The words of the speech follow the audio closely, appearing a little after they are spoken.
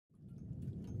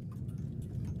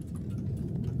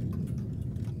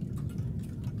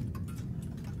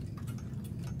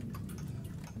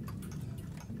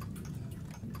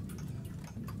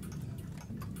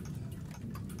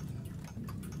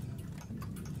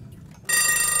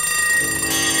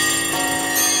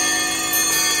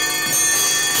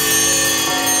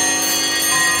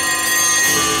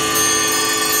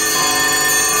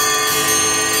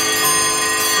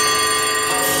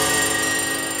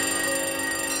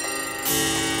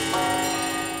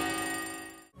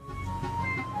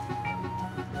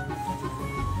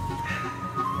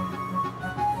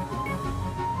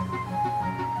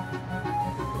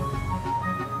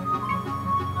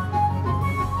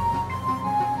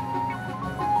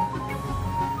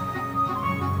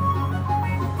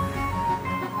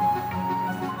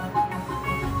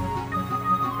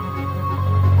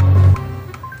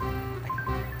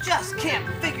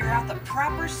the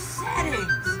proper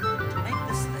settings to make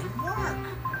this thing work.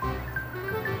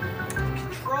 The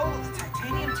control of the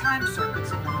titanium time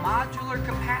circuits and the modular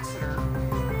capacitor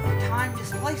and time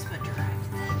displacement drive.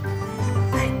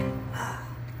 Think.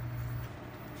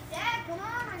 Dad, come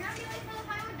on, we're gonna be late for the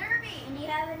Pinewood Derby. And do you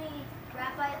have any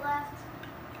graphite left?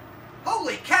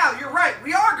 Holy cow, you're right.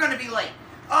 We are going to be late.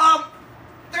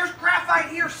 There's graphite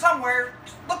here somewhere.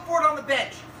 Just look for it on the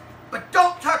bench. But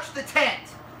don't touch the tent.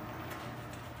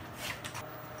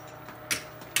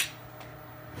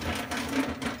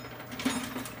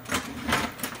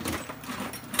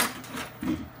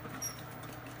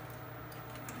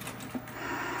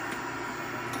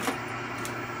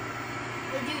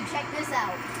 Hey dude, check this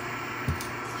out.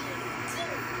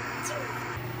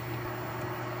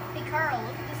 Hey Carl,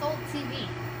 look at this old TV.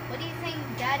 What do you think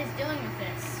Dad is doing with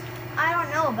this? I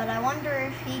don't know, but I wonder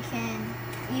if he can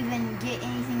even get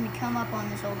anything to come up on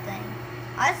this old thing.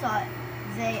 I thought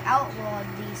they outlawed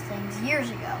these things years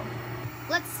ago.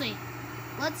 Let's see.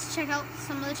 Let's check out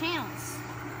some of the channels.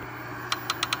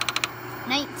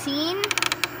 19.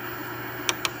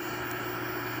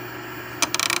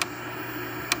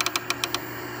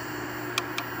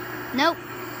 Nope.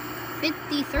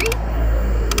 53.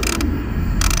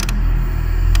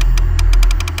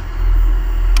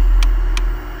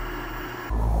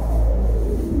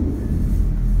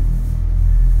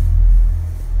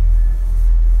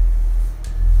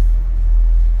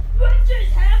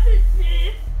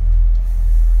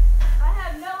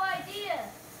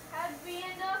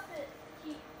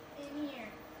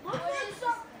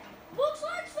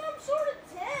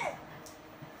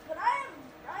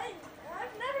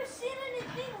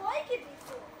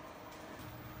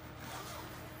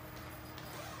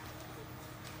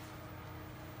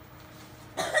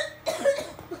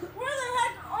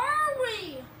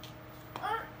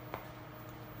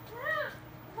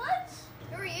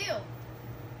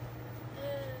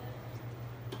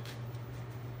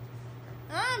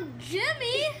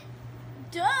 Jimmy?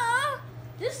 Duh!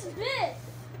 This is it.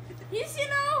 He's,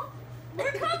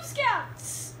 we're Cub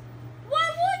Scouts. Why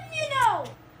wouldn't you know?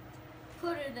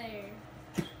 Put her there.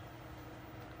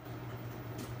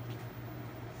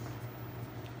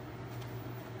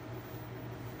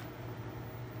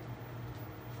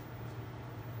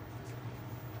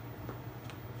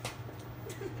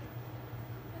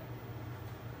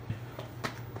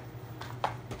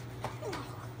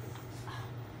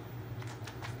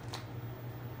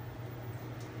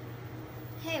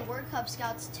 Hey, we're Cub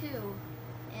Scouts too,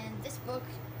 and this book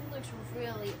looks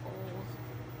really old.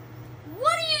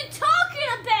 What are you talking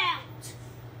about?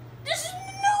 This is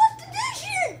the newest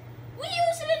edition! We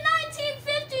used it in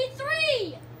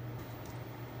 1953!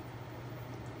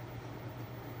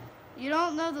 You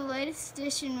don't know the latest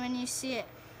edition when you see it.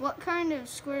 What kind of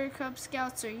square Cub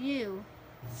Scouts are you?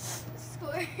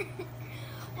 Square?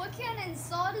 What kind of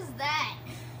insult is that?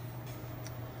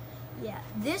 Yeah,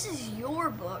 this is your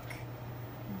book,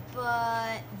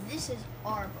 but this is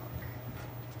our book.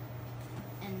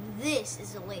 And this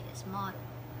is the latest model.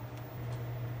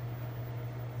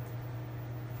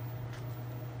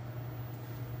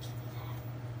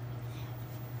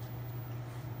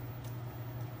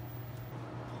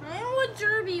 Pinewood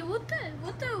Derby,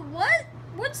 what?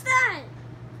 What's that?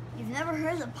 You've never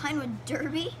heard of the Pinewood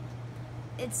Derby?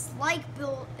 It's like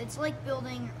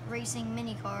building racing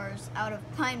mini cars out of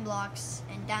pine blocks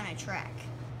and down a track.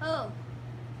 Oh,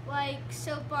 like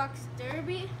Soapbox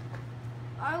Derby?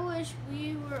 I wish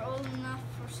we were old enough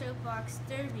for Soapbox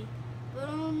Derby, but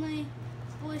only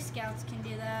Boy Scouts can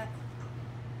do that.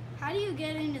 How do you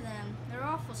get into them? They're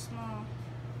awful small.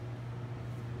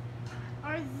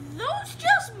 Are those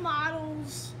just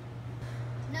models?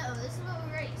 No, this is what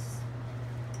we race.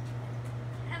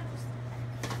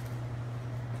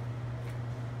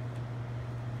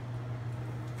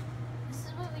 This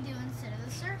is what we do instead of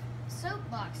the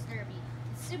Soapbox Derby.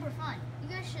 It's super fun. You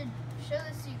guys should show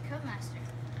this to your Cubmaster.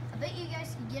 I bet you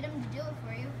guys could get him to do it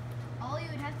for you. All you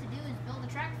would have to do is build a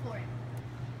track for it.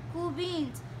 Cool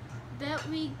beans. Bet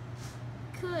we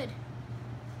could.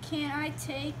 Can I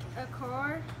take a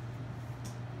car?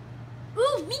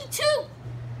 Ooh, me too!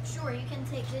 Sure, you can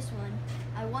take this one.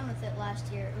 I won with it last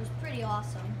year. It was pretty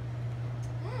awesome.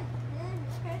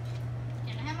 Okay.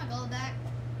 Can I have my gold back?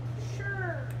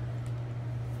 Sure.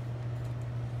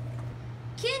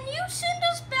 Can you send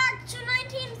us back to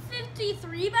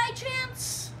 1953 by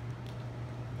chance?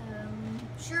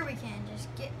 Sure we can.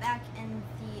 Just get back in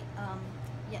the,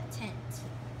 tent.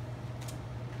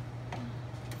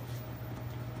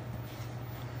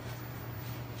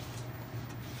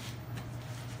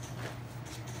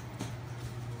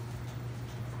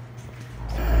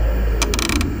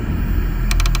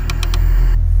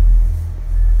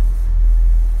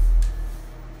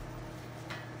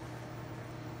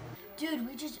 Dude,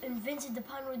 we just invented the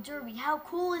Pinewood Derby. How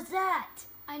cool is that?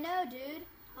 I know, dude.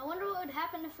 I wonder what would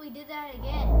happen if we did that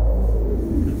again.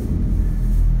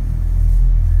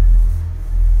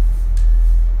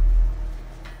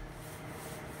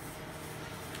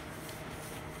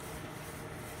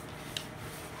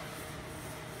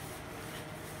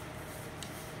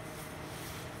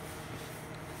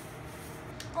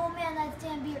 Oh man, that's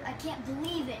Dan Beard. I can't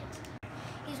believe it.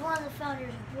 He's one of the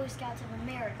founders of Boy Scouts of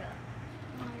America.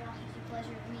 Oh my gosh, it's a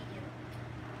pleasure to meet you.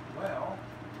 Well,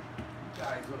 you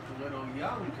guys look a little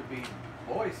young to be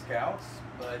Boy Scouts,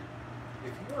 but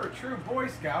if you're a true Boy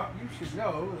Scout, you should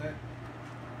know that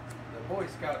the Boy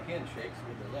Scout handshakes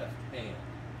with the left hand.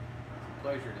 It's a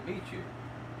pleasure to meet you.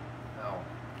 Now,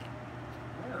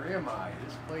 where am I?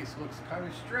 This place looks kind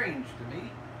of strange to me.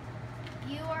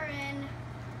 You are in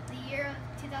the year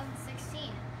of 2016.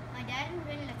 My dad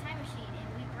invented a time machine and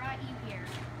we brought you here.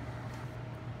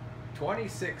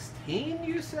 2016,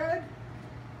 you said?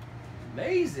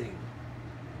 Amazing.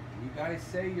 You guys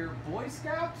say you're Boy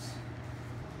Scouts?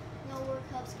 No, we're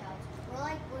Cub Scouts. We're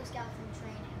like Boy Scouts in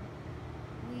training.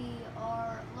 We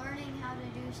are learning how to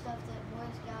do stuff that Boy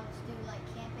Scouts do, like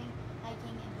camping,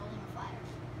 hiking, and building a fire.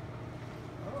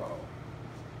 Oh.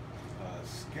 A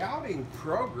scouting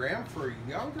program for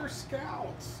younger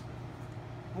scouts.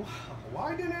 Wow,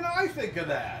 why didn't I think of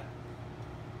that?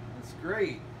 That's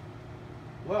great.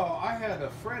 Well, I had a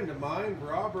friend of mine,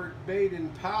 Robert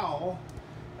Baden-Powell,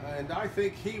 and I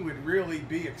think he would really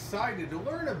be excited to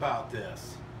learn about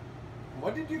this.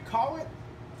 What did you call it?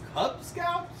 Cub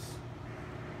Scouts?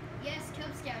 Yes, Cub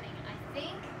Scouting. I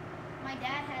think my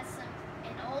dad has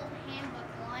an old handbook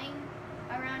lying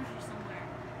around here somewhere.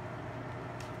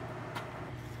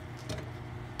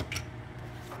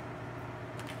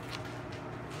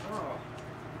 Oh,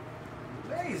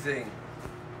 amazing.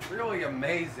 Really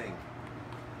amazing.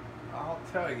 I'll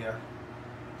tell you,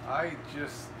 I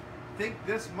just think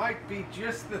this might be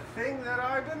just the thing that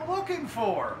I've been looking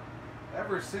for.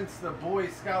 Ever since the Boy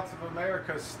Scouts of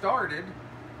America started,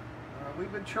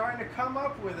 we've been trying to come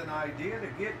up with an idea to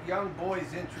get young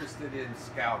boys interested in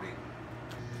scouting.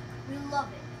 We love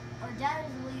it. Our dad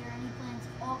is a leader and he plans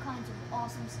all kinds of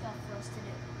awesome stuff for us to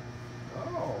do.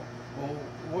 Oh, well,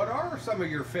 what are some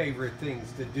of your favorite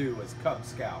things to do as Cub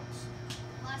Scouts?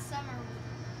 Last summer,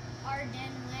 our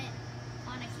den went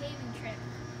on a caving trip.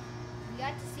 We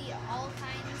got to see all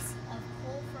kinds of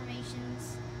cool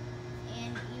formations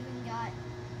and even got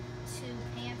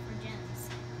to pan for gems.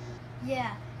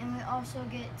 Yeah, and we also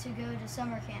get to go to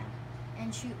summer camp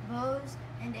and shoot bows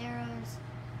and arrows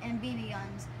and BB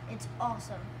guns. It's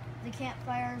awesome. The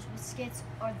campfires with skits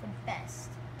are the best.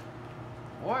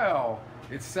 Well,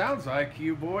 it sounds like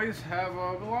you boys have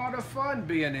a lot of fun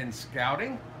being in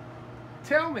scouting.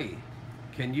 Tell me,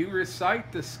 can you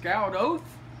recite the Scout Oath?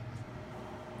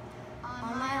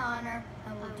 On my honor,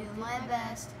 I will do my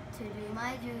best to do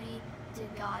my duty to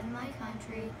God and my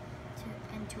country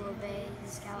and to obey the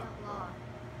Scout law.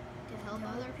 To help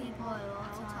other people at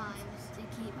all times,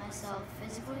 to keep myself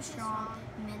physically strong,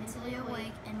 mentally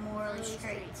awake, and morally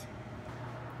straight.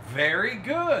 Very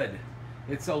good.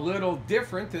 It's a little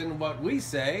different than what we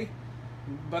say,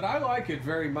 but I like it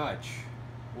very much.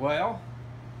 Well,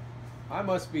 I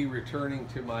must be returning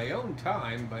to my own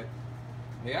time, but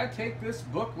may I take this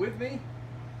book with me?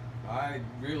 I'd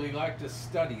really like to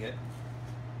study it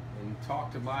and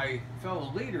talk to my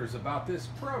fellow leaders about this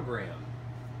program.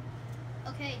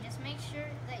 Okay, just make sure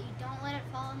that you don't let it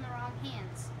fall in the wrong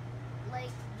hands, like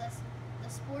the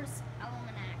Sports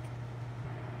Almanac.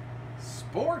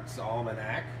 Sports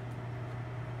Almanac?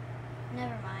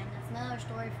 Never mind, that's another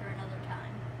story for another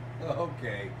time.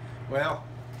 Okay, well,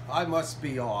 I must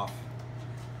be off.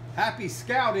 Happy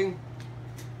scouting!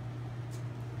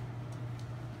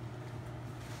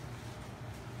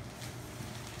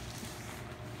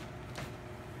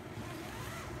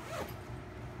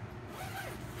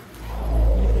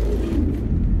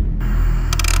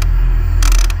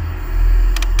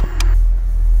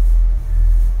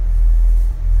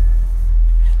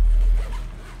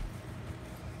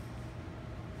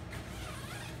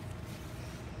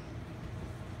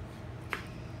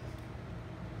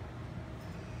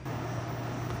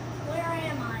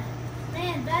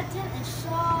 That tent is so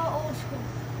old school.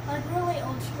 Like really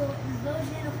old school. And those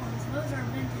uniforms, those are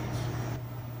vintage.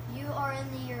 You are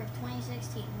in the year of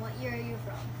 2016. What year are you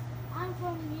from? I'm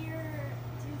from year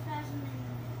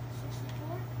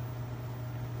 2064.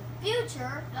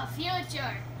 Future? The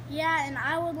future. Yeah, and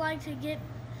I would like to get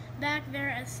back there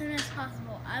as soon as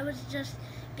possible. I was just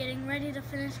getting ready to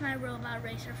finish my robot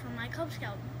racer for my Cub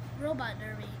Scout robot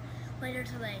derby later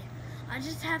today. I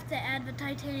just have to add the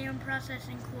titanium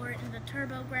processing core and the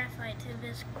turbo graphite to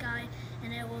this guy,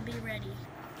 and it will be ready.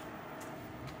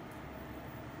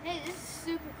 Hey, this is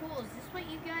super cool. Is this what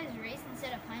you guys race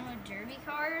instead of Pinewood Derby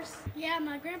cars? Yeah,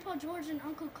 my Grandpa George and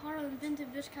Uncle Carl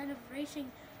invented this kind of racing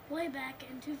way back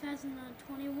in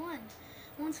 2021.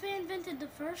 Once they invented the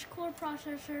first core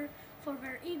processor for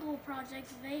their Eagle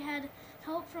project, they had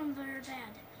help from their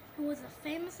dad, who was a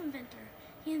famous inventor.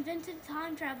 He invented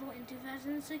time travel in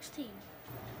 2016.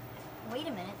 Wait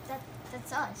a minute,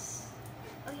 that's us.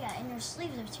 Oh yeah, and your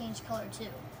sleeves have changed color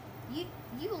too. You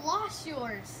lost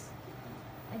yours.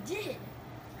 I did.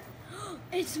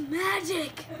 It's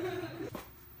magic!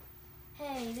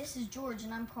 Hey, this is George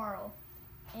and I'm Carl.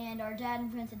 And our dad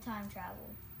invented time travel.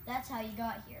 That's how you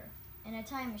got here. In a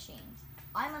time machine.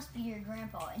 I must be your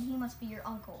grandpa and he must be your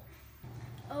uncle.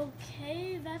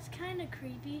 Okay, that's kind of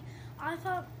creepy. I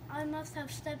thought I must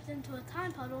have stepped into a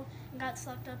time puddle and got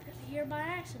sucked up here by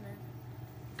accident.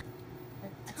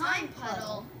 A time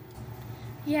puddle?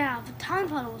 Yeah, the time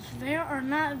puddles. There are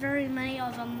not very many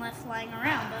of them left lying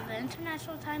around, but the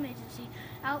International Time Agency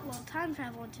outlawed time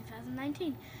travel in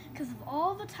 2019 because of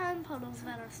all the time puddles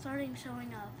that are starting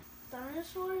showing up.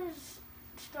 Dinosaurs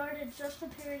started just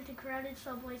appearing to crowded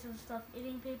subways and stuff,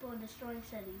 eating people and destroying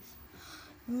cities.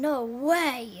 No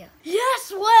way!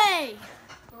 Yes way!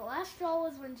 The last straw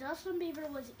was when Justin Bieber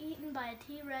was eaten by a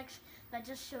T-Rex that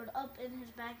just showed up in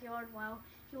his backyard while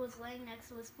he was laying next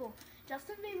to his pool.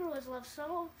 Justin Bieber was loved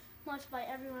so much by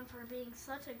everyone for being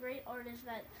such a great artist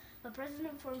that the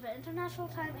president formed the International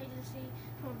Time Agency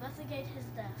to investigate his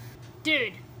death.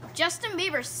 Dude, Justin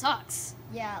Bieber sucks.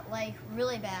 Yeah, like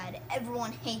really bad.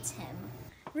 Everyone hates him.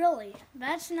 Really,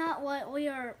 that's not what we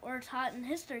are taught in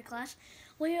history class.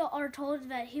 We are told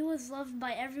that he was loved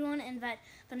by everyone and that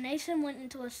the nation went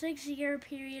into a 6-year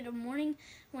period of mourning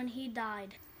when he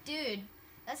died. Dude,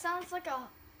 that sounds like a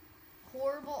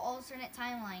horrible alternate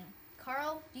timeline.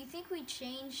 Carl, do you think we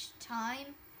changed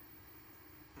time?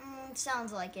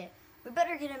 Sounds like it. We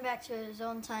better get him back to his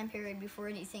own time period before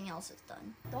anything else is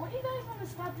done. Don't you guys want to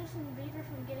stop Justin Bieber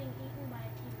from getting eaten by a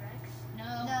T-Rex?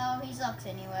 No, he sucks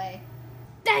anyway.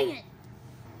 Dang it!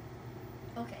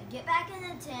 Okay, get back in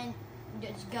the tent and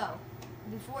just go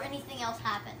before anything else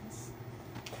happens.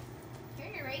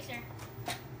 Here's your eraser.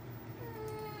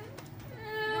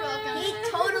 You're welcome. He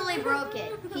totally broke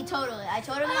it. I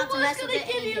told him not to mess with it.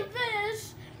 Give you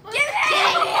this. Give it!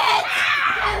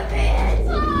 Give it!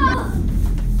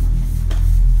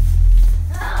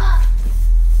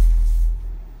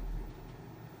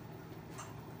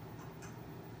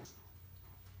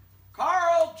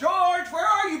 Carl, George, where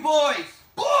are you boys?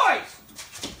 Boys!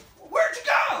 Where'd you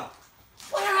go?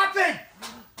 What happened?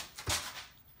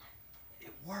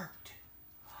 It worked.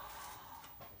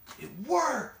 It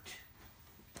worked.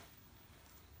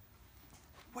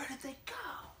 Where did they go?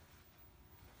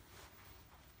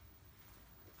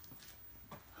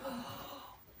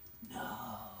 No.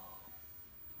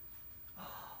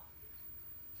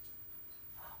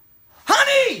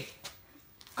 Honey!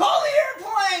 Call the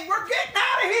airplane! We're getting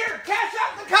out of here! Cash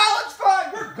out the college fund!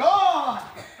 We're gone!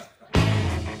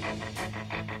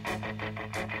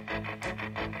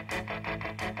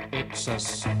 It's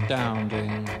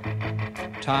astounding.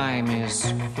 Time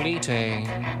is fleeting.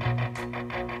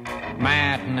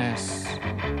 Madness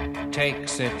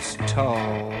takes its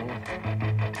toll.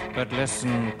 But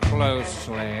listen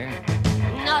closely.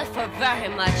 Not for very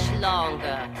much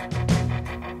longer.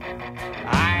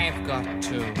 I've got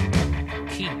to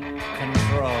keep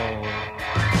control.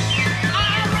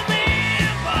 I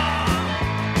remember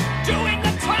doing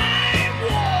the time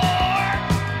war,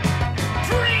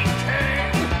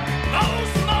 drinking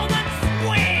those moments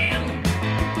when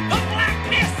the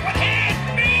blackness would hit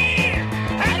me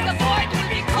and the void would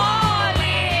be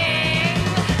calling.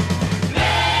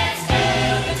 Let's do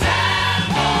the time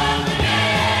war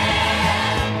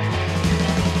again.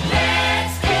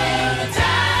 Let's do the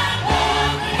time war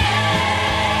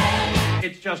again.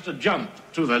 It's just a jump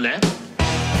to the left.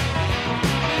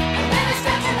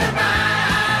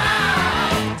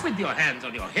 With your hands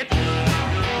on your hips.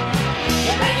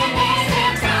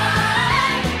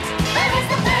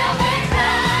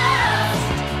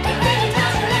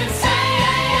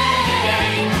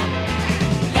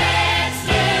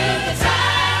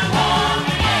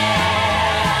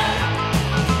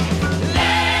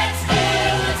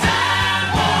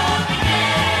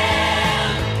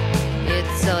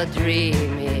 It's so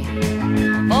dreamy.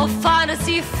 Oh,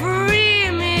 fantasy, free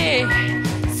me,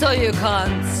 so you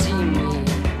can't see me.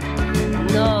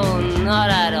 No, not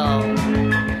at all.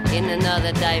 In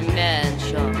another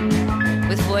dimension,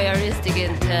 with voyeuristic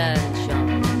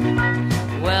intention.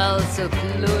 well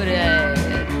secluded.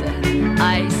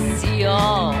 I see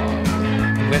all.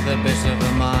 With a bit of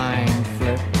a mind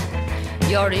flip.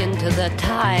 You're into the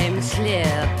time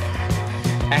slip.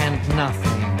 And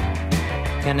nothing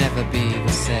can ever be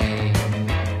the same.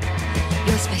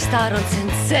 You're spaced out on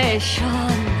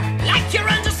sensation. Like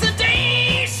you're under